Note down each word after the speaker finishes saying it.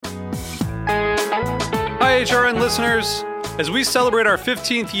HRN listeners. As we celebrate our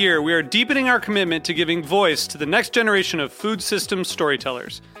 15th year, we are deepening our commitment to giving voice to the next generation of food systems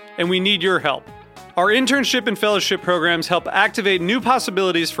storytellers, and we need your help. Our internship and fellowship programs help activate new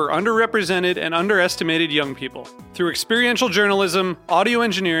possibilities for underrepresented and underestimated young people through experiential journalism, audio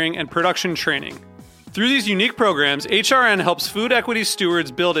engineering, and production training. Through these unique programs, HRN helps food equity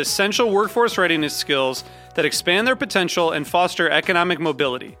stewards build essential workforce readiness skills that expand their potential and foster economic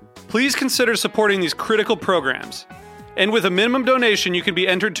mobility. Please consider supporting these critical programs. And with a minimum donation, you can be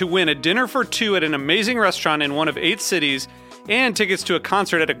entered to win a dinner for two at an amazing restaurant in one of 8 cities and tickets to a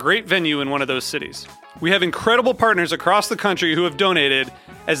concert at a great venue in one of those cities. We have incredible partners across the country who have donated,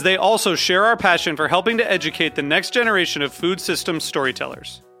 as they also share our passion for helping to educate the next generation of food systems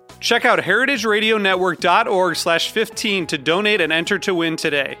storytellers. Check out heritageradionetwork.org/15 to donate and enter to win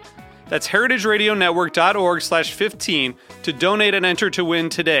today. That's heritageradionetwork.org/15 to donate and enter to win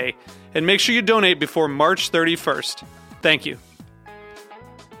today. And make sure you donate before March 31st. Thank you.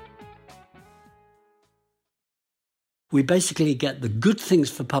 We basically get the good things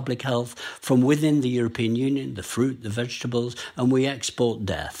for public health from within the European Union, the fruit, the vegetables, and we export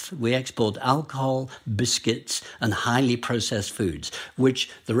death. We export alcohol, biscuits, and highly processed foods, which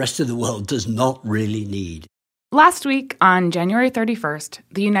the rest of the world does not really need. Last week, on January 31st,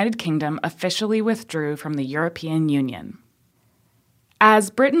 the United Kingdom officially withdrew from the European Union. As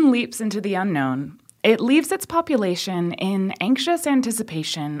Britain leaps into the unknown, it leaves its population in anxious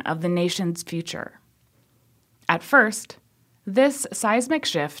anticipation of the nation's future. At first, this seismic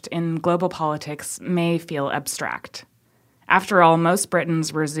shift in global politics may feel abstract. After all, most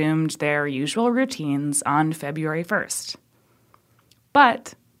Britons resumed their usual routines on February 1st.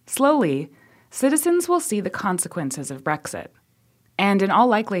 But, slowly, citizens will see the consequences of Brexit. And in all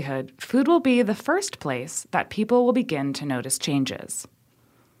likelihood, food will be the first place that people will begin to notice changes.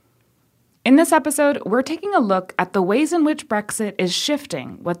 In this episode, we're taking a look at the ways in which Brexit is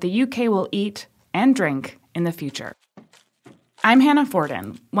shifting what the UK will eat and drink in the future. I'm Hannah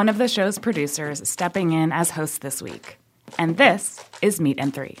Forden, one of the show's producers stepping in as host this week. And this is Meat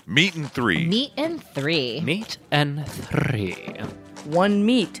and Three. Meat and Three. Meat and Three. Meat and Three. One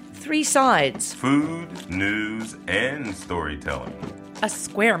meat, 3 sides. Food, news, and storytelling. A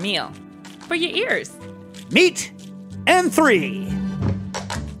square meal. For your ears. Meat and Three.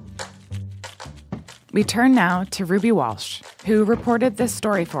 We turn now to Ruby Walsh, who reported this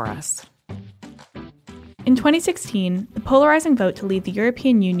story for us. In 2016, the polarizing vote to leave the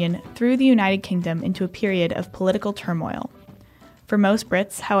European Union threw the United Kingdom into a period of political turmoil. For most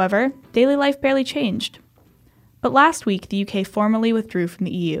Brits, however, daily life barely changed. But last week, the UK formally withdrew from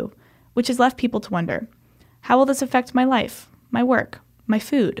the EU, which has left people to wonder, how will this affect my life, my work, my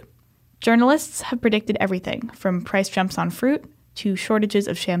food? Journalists have predicted everything, from price jumps on fruit to shortages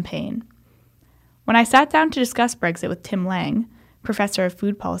of champagne. When I sat down to discuss Brexit with Tim Lang, professor of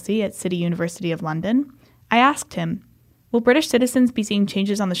food policy at City University of London, I asked him, will British citizens be seeing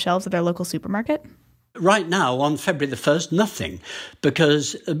changes on the shelves of their local supermarket? Right now, on February the 1st, nothing,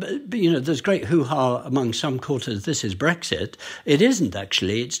 because, there's great hoo-ha among some quarters, this is Brexit. It isn't,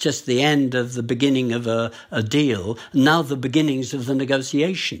 actually. It's just the end of the beginning of a deal, now the beginnings of the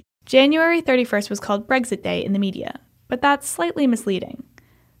negotiation. January 31st was called Brexit Day in the media, but that's slightly misleading.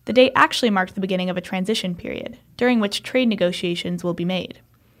 The date actually marked the beginning of a transition period, during which trade negotiations will be made.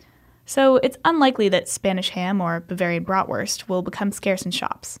 So it's unlikely that Spanish ham or Bavarian bratwurst will become scarce in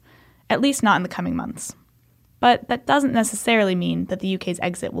shops, at least not in the coming months. But that doesn't necessarily mean that the UK's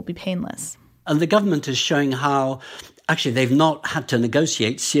exit will be painless. And the government is showing how actually they've not had to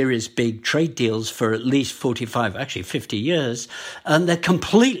negotiate serious big trade deals for at least 45, actually 50 years, and they're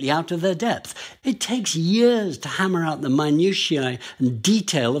completely out of their depth. It takes years to hammer out the minutiae and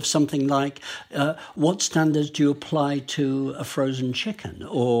detail of something like what standards do you apply to a frozen chicken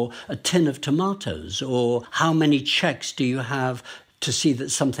or a tin of tomatoes, or how many checks do you have to see that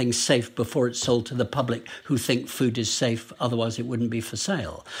something's safe before it's sold to the public who think food is safe, otherwise it wouldn't be for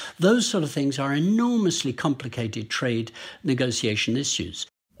sale. Those sort of things are enormously complicated trade negotiation issues.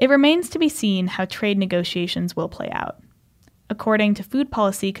 It remains to be seen how trade negotiations will play out. According to food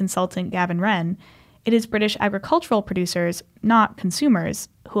policy consultant Gavin Wren, it is British agricultural producers, not consumers,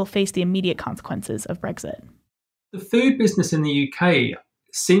 who will face the immediate consequences of Brexit. The food business in the UK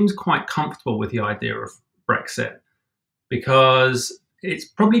seems quite comfortable with the idea of Brexit, because it's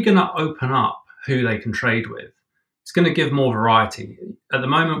probably going to open up who they can trade with. It's going to give more variety. At the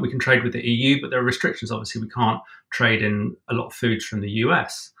moment, we can trade with the EU, but there are restrictions. Obviously, we can't trade in a lot of foods from the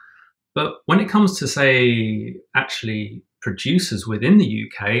US. But when it comes to, say, actually producers within the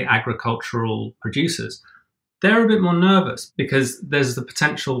UK, agricultural producers, they're a bit more nervous because there's the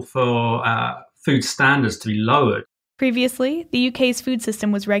potential for food standards to be lowered. Previously, the UK's food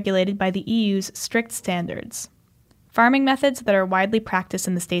system was regulated by the EU's strict standards. Farming methods that are widely practiced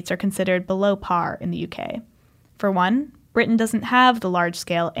in the States are considered below par in the UK. For one, Britain doesn't have the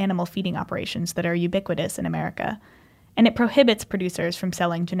large-scale animal feeding operations that are ubiquitous in America, and it prohibits producers from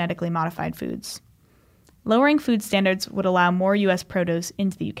selling genetically modified foods. Lowering food standards would allow more US produce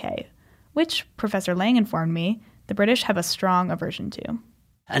into the UK, which, Professor Lang informed me, the British have a strong aversion to.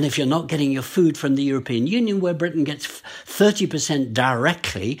 And if you're not getting your food from the European Union, where Britain gets 30%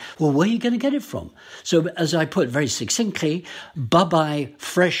 directly, well, where are you going to get it from? So, as I put very succinctly, bye-bye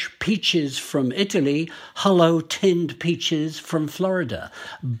fresh peaches from Italy, hello tinned peaches from Florida.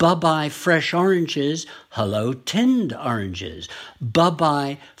 Bye-bye fresh oranges, hello tinned oranges.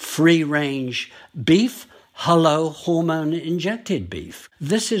 Bye-bye free-range beef, hello hormone-injected beef.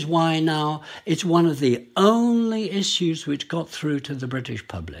 This is why now it's one of the only issues which got through to the British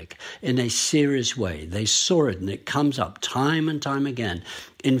public in a serious way. They saw it, and it comes up time and time again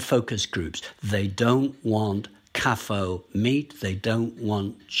in focus groups. They don't want CAFO meat. They don't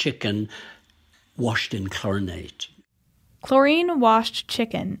want chicken washed in chlorinate. Chlorine-washed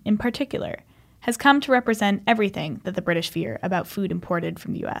chicken, in particular, has come to represent everything that the British fear about food imported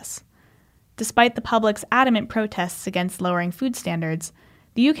from the US. Despite the public's adamant protests against lowering food standards,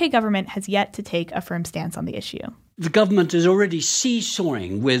 the UK government has yet to take a firm stance on the issue. The government is already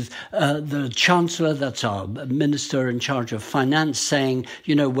seesawing with the Chancellor, that's our Minister in charge of Finance, saying,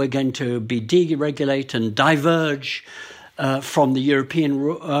 we're going to be deregulate and diverge from the European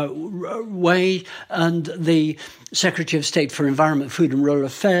way, and the Secretary of State for Environment, Food and Rural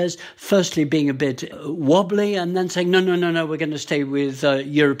Affairs, firstly being a bit wobbly and then saying, no, we're going to stay with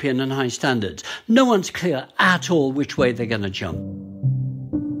European and high standards. No one's clear at all which way they're going to jump.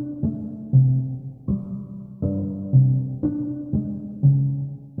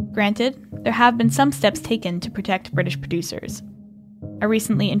 Granted, there have been some steps taken to protect British producers. A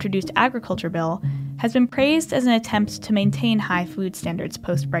recently introduced agriculture bill has been praised as an attempt to maintain high food standards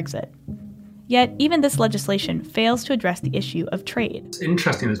post-Brexit. Yet, even this legislation fails to address the issue of trade. It's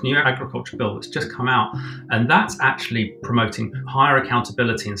interesting, this new agriculture bill that's just come out, and that's actually promoting higher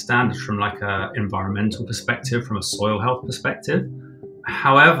accountability and standards from like an environmental perspective, from a soil health perspective.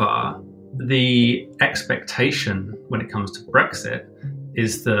 However, the expectation when it comes to Brexit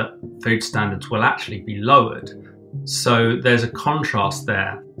is that food standards will actually be lowered. So there's a contrast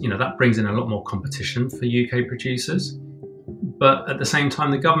there. That brings in a lot more competition for UK producers. But at the same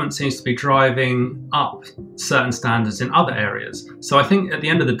time, the government seems to be driving up certain standards in other areas. So I think at the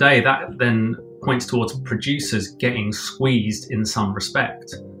end of the day, that then points towards producers getting squeezed in some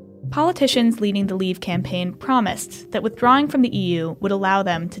respect. Politicians leading the Leave campaign promised that withdrawing from the EU would allow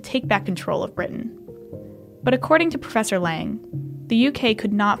them to take back control of Britain. But according to Professor Lang, the UK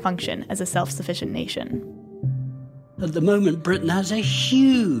could not function as a self-sufficient nation. At the moment, Britain has a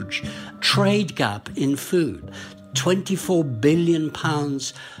huge trade gap in food. £24 billion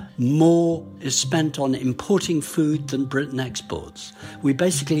more is spent on importing food than Britain exports. We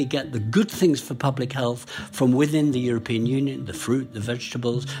basically get the good things for public health from within the European Union, the fruit, the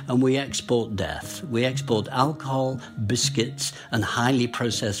vegetables, and we export death. We export alcohol, biscuits, and highly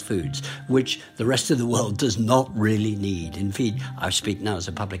processed foods, which the rest of the world does not really need. In fact, I speak now as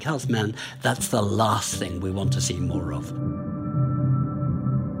a public health man, that's the last thing we want to see more of.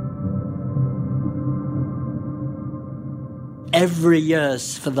 Every year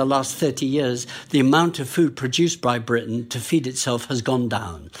for the last 30 years, the amount of food produced by Britain to feed itself has gone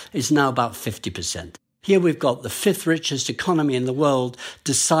down. It's now about 50%. Here we've got the fifth richest economy in the world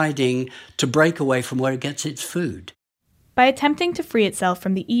deciding to break away from where it gets its food. By attempting to free itself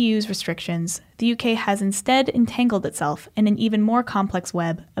from the EU's restrictions, the UK has instead entangled itself in an even more complex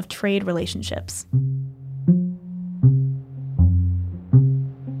web of trade relationships.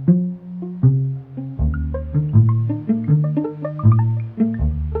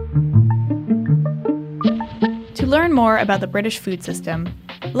 To learn more about the British food system,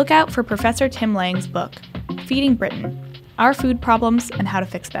 look out for Professor Tim Lang's book, Feeding Britain: Our Food Problems and How to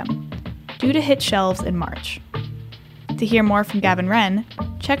Fix Them, due to hit shelves in March. To hear more from Gavin Wren,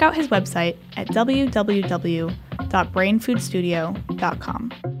 check out his website at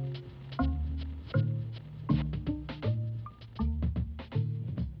www.brainfoodstudio.com.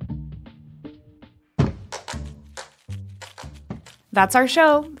 That's our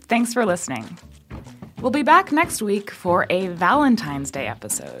show. Thanks for listening. We'll be back next week for a Valentine's Day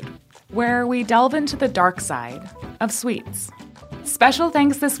episode, where we delve into the dark side of sweets. Special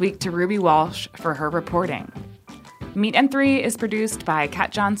thanks this week to Ruby Walsh for her reporting. Meat and Three is produced by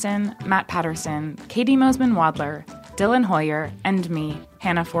Kat Johnson, Matt Patterson, Katie Mosman-Wadler, Dylan Hoyer, and me,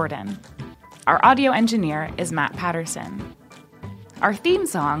 Hannah Forden. Our audio engineer is Matt Patterson. Our theme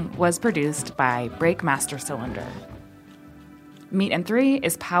song was produced by Breakmaster Cylinder. Meat and Three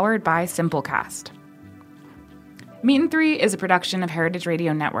is powered by Simplecast. Meat and Three is a production of Heritage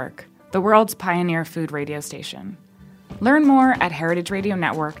Radio Network, the world's pioneer food radio station. Learn more at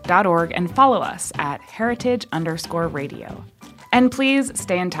heritageradionetwork.org and follow us at heritage_radio. And please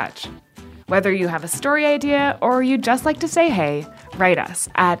stay in touch. Whether you have a story idea or you just like to say hey, write us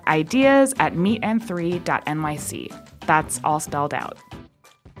at ideas@meetand3.nyc. That's all spelled out.